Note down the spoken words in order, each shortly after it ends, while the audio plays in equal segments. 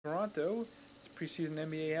Toronto. It's preseason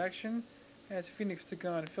NBA action as Phoenix took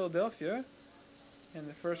on Philadelphia. In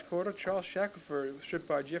the first quarter, Charles Shackelford was stripped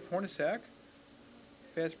by Jeff Hornacek.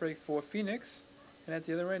 Fast break for Phoenix. And at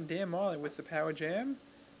the other end, Dan Marley with the power jam.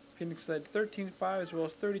 Phoenix led 13-5 as well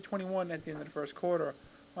as 30-21 at the end of the first quarter.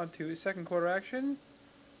 On to second quarter action.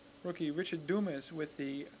 Rookie Richard Dumas with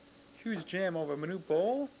the huge jam over Manute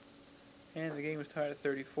Bol. And the game was tied at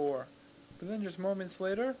 34. But then just moments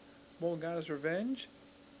later, Bol got his revenge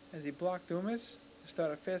as he blocked Dumas to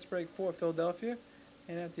start a fast break for Philadelphia.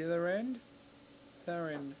 And at the other end,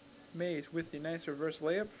 Theron Mays with the nice reverse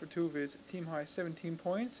layup for two of his team-high 17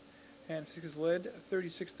 points. And Sixers led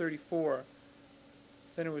 36-34.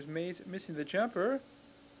 Then it was Mays missing the jumper,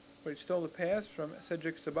 but he stole the pass from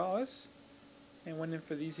Cedric Sabalas and went in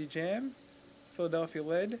for the easy jam. Philadelphia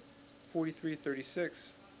led 43-36.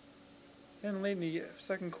 Then late in the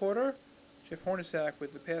second quarter, Jeff Hornacek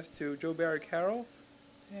with the pass to Joe Barry Carroll,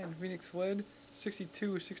 and Phoenix led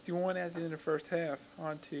 62-61 at the end of the first half.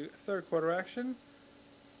 On to third quarter action.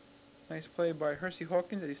 Nice play by Hersey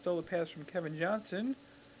Hawkins as he stole the pass from Kevin Johnson,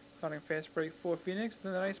 starting a fast break for Phoenix.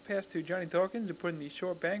 Then a nice pass to Johnny Dawkins to put in the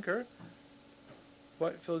short banker,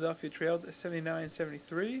 but Philadelphia trailed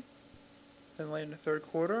 79-73. Then late in the third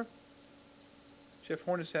quarter, Jeff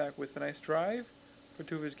Hornacek with a nice drive for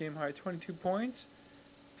two of his game-high 22 points.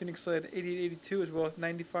 Phoenix led 88-82 as well as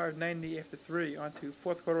 95-90 after three. On to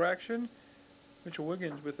fourth quarter action. Mitchell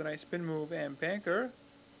Wiggins with a nice spin move and banker.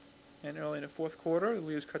 And early in the fourth quarter, the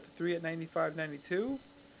Leafs cut to three at 95-92.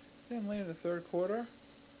 Then late in the third quarter,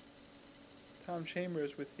 Tom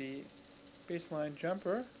Chambers with the baseline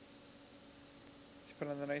jumper. He's put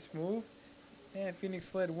on the nice move. And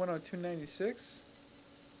Phoenix led 102-96.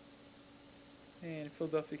 And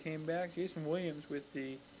Philadelphia came back. Jason Williams with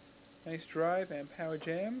the nice drive and power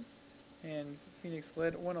jam. And Phoenix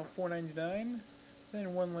led 104-99.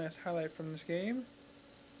 Then one last highlight from this game.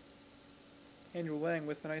 Andrew Lang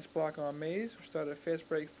with a nice block on Mays, which started a fast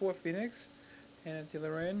break for Phoenix. And at the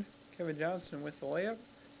other end, Kevin Johnson with the layup.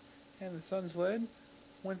 And the Suns led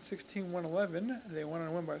 116-111. They went on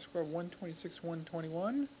a win by a score of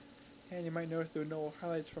 126-121. And you might notice there were no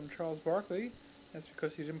highlights from Charles Barkley. That's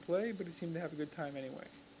because he didn't play, but he seemed to have a good time anyway.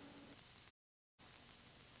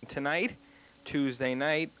 Tonight, Tuesday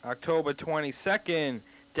night, October 22nd,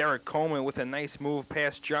 Derek Coleman with a nice move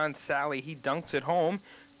past John Sally. He dunks it home.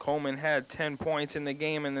 Coleman had 10 points in the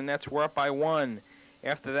game, and the Nets were up by 1.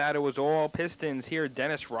 After that, it was all Pistons. Here,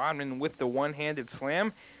 Dennis Rodman with the one-handed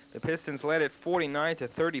slam. The Pistons led it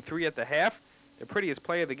 49-33 at the half. The prettiest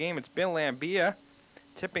play of the game, it's Bill Laimbeer,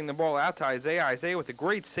 tipping the ball out to Isaiah. Isaiah with a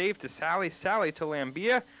great save to Sally. Sally to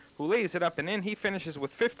Laimbeer, who lays it up and in. He finishes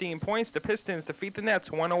with 15 points. The Pistons defeat the Nets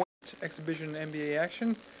 1-0. Exhibition NBA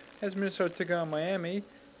action as Minnesota took on Miami.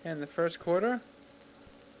 And in the first quarter,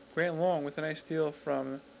 Grant Long with a nice steal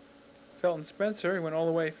from Felton Spencer. He went all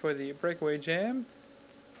the way for the breakaway jam,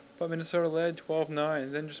 but Minnesota led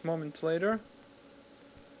 12-9. Then just moments later,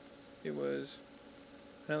 it was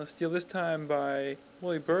another steal, this time by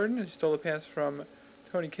Willie Burton. He stole the pass from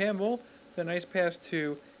Tony Campbell. Then a nice pass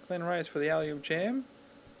to Glenn Rice for the alley-oop jam,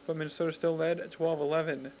 but Minnesota still led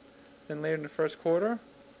 12-11. Then later in the first quarter,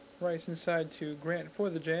 Rice inside to Grant for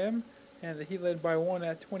the jam, and the Heat led by 1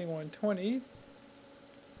 at 21-20.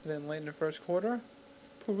 Then late in the first quarter,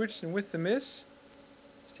 Pooh Richardson with the miss.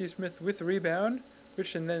 Steve Smith with the rebound.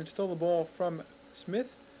 Richardson then stole the ball from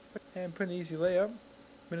Smith and put an easy layup.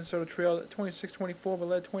 Minnesota trailed 26-24 but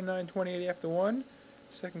led 29-28 after one.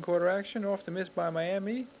 Second quarter action off the miss by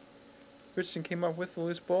Miami. Richardson came up with the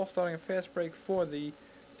loose ball, starting a fast break for the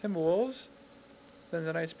Timberwolves. Then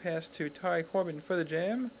the nice pass to Ty Corbin for the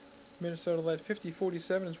jam. Minnesota led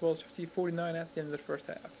 50-47 as well as 50-49 at the end of the first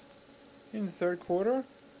half. In the third quarter,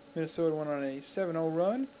 Minnesota went on a 7-0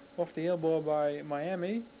 run off the elbow by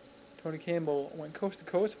Miami. Tony Campbell went coast to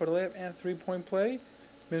coast for the layup and three-point play.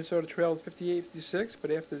 Minnesota trailed 58-56, but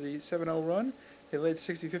after the 7-0 run, they led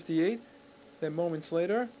 60-58. Then moments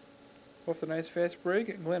later, off the nice fast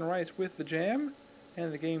break, Glenn Rice with the jam,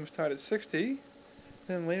 and the game was tied at 60.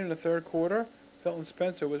 Then later in the third quarter, Felton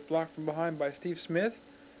Spencer was blocked from behind by Steve Smith,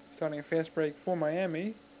 starting a fast break for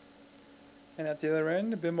Miami. And at the other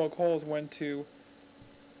end, Bimbo Coles went to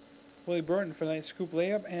Willie Burton for a nice scoop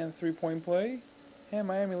layup and three-point play. And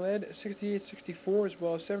Miami led 68-64 as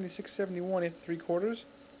well as 76-71 after three quarters.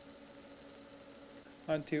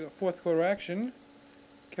 On to fourth quarter action.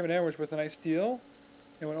 Kevin Edwards with a nice steal.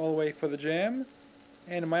 They went all the way for the jam.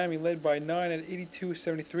 And Miami led by 9 at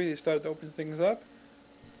 82-73. They started to open things up.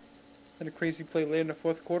 Then a crazy play late in the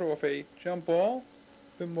fourth quarter off a jump ball.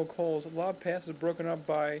 Bimbo Cole's lob pass is broken up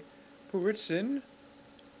by Pooh Richardson.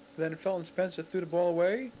 Then Felton Spencer threw the ball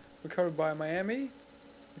away, recovered by Miami,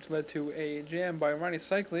 which led to a jam by Ronnie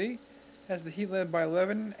Cycli, as the Heat led by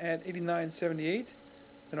 11 at 89-78.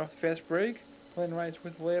 Then off the fast break, Glenn Rice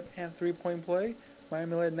with layup and three-point play.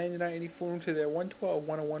 Miami led 99-84 into their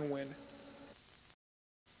 112-101 win.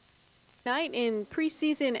 Night in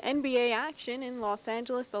preseason NBA action in Los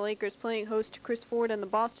Angeles, the Lakers playing host to Chris Ford and the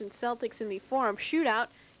Boston Celtics in the Forum Shootout.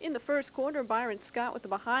 In the first quarter, Byron Scott with the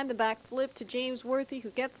behind-the-back flip to James Worthy,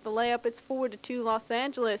 who gets the layup. It's 4-2 Los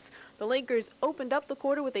Angeles. The Lakers opened up the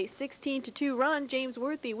quarter with a 16-2 run. James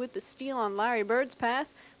Worthy with the steal on Larry Bird's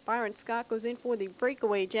pass. Byron Scott goes in for the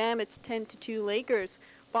breakaway jam. It's 10-2 Lakers.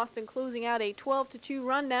 Boston closing out a 12-2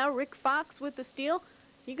 run now. Rick Fox with the steal.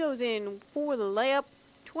 He goes in for the layup.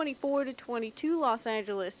 24-22 Los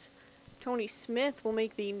Angeles. Tony Smith will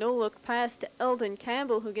make the no-look pass to Eldon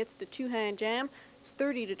Campbell, who gets the two-hand jam. It's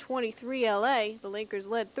 30-23 LA. The Lakers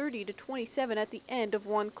led 30-27 at the end of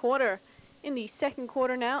one quarter. In the second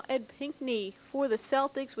quarter now, Ed Pinckney for the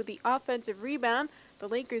Celtics with the offensive rebound. The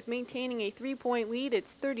Lakers maintaining a three-point lead.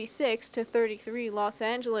 It's 36-33 Los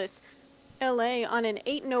Angeles. LA on an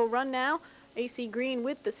 8-0 run now. AC Green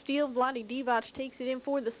with the steal. Vlade Divac takes it in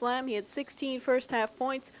for the slam. He had 16 first-half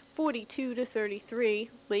points, 42-33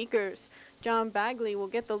 Lakers. John Bagley will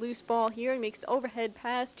get the loose ball here and makes the overhead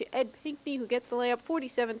pass to Ed Pinckney, who gets the layup.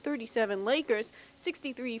 47-37 Lakers,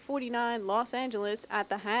 63-49 Los Angeles at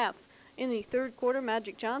the half. In the third quarter,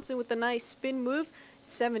 Magic Johnson with the nice spin move,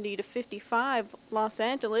 70-55 Los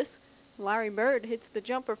Angeles. Larry Bird hits the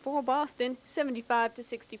jumper for Boston,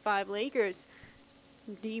 75-65 Lakers.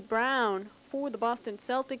 D. Brown for the Boston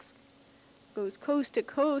Celtics goes coast to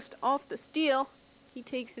coast off the steal. He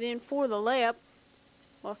takes it in for the layup.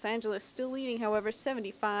 Los Angeles still leading, however,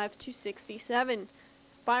 75-67.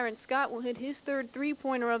 Byron Scott will hit his third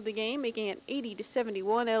three-pointer of the game, making it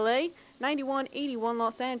 80-71 LA, 91-81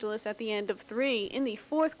 Los Angeles at the end of three. In the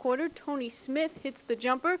fourth quarter, Tony Smith hits the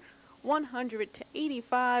jumper,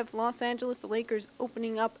 100-85 Los Angeles. The Lakers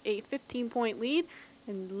opening up a 15-point lead.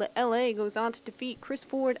 And LA goes on to defeat Chris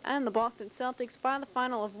Ford and the Boston Celtics by the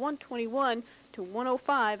final of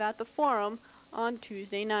 121-105 at the Forum on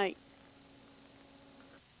Tuesday night.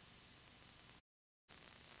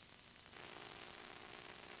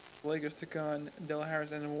 The Lakers took on Del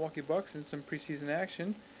Harris and the Milwaukee Bucks in some preseason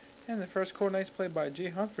action. And the first quarter, nice play by Jay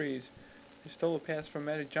Humphries, who stole a pass from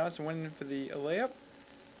Magic Johnson, went in for the layup.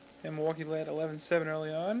 And Milwaukee led 11-7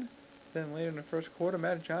 early on. Then later in the first quarter,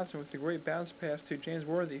 Magic Johnson with the great bounce pass to James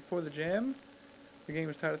Worthy for the jam. The game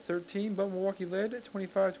was tied at 13, but Milwaukee led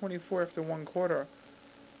 25-24 after one quarter.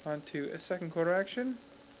 On to a second quarter action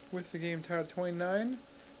with the game tied at 29.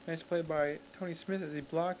 Nice play by Tony Smith as he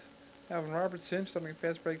blocked Alvin Robertson, starting a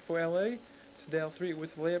fast break for LA. Sedale 3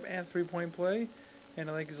 with the layup and three-point play, and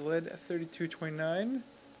the Lakers led 32-29.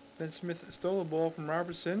 Then Smith stole the ball from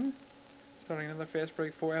Robertson, starting another fast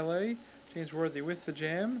break for LA. James Worthy with the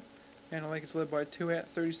jam. And the Lakers led by 2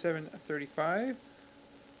 at 37-35.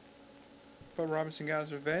 But Robinson got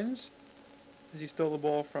his revenge as he stole the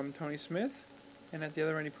ball from Tony Smith. And at the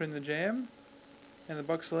other end, he put in the jam. And the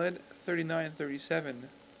Bucks led 39-37.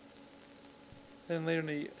 Then later in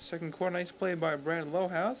the second quarter, nice play by Brad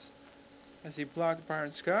Lowhouse as he blocked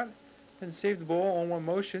Byron Scott. Then saved the ball on one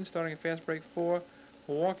motion, starting a fast break for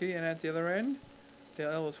Milwaukee. And at the other end,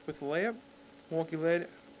 Dale Ellis with the layup. Milwaukee led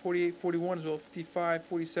 48-41 as well,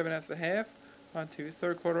 55-47 after the half. On to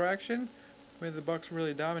third quarter action, where the Bucks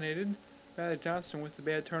really dominated. Magic Johnson with the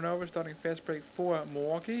bad turnover, starting fast break for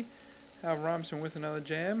Milwaukee. Alvin Robinson with another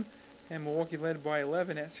jam, and Milwaukee led by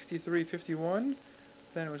 11 at 63-51.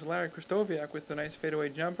 Then it was Larry Krystkowiak with the nice fadeaway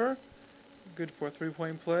jumper, good for a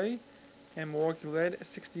three-point play, and Milwaukee led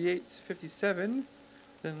 68-57.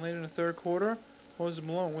 Then later in the third quarter, Moses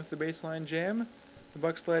Malone with the baseline jam. The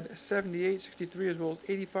Bucks led 78-63 as well as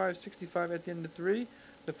 85-65 at the end of three.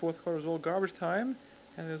 The fourth quarter was all garbage time,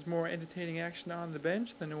 and there's more entertaining action on the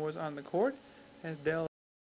bench than there was on the court, as Dell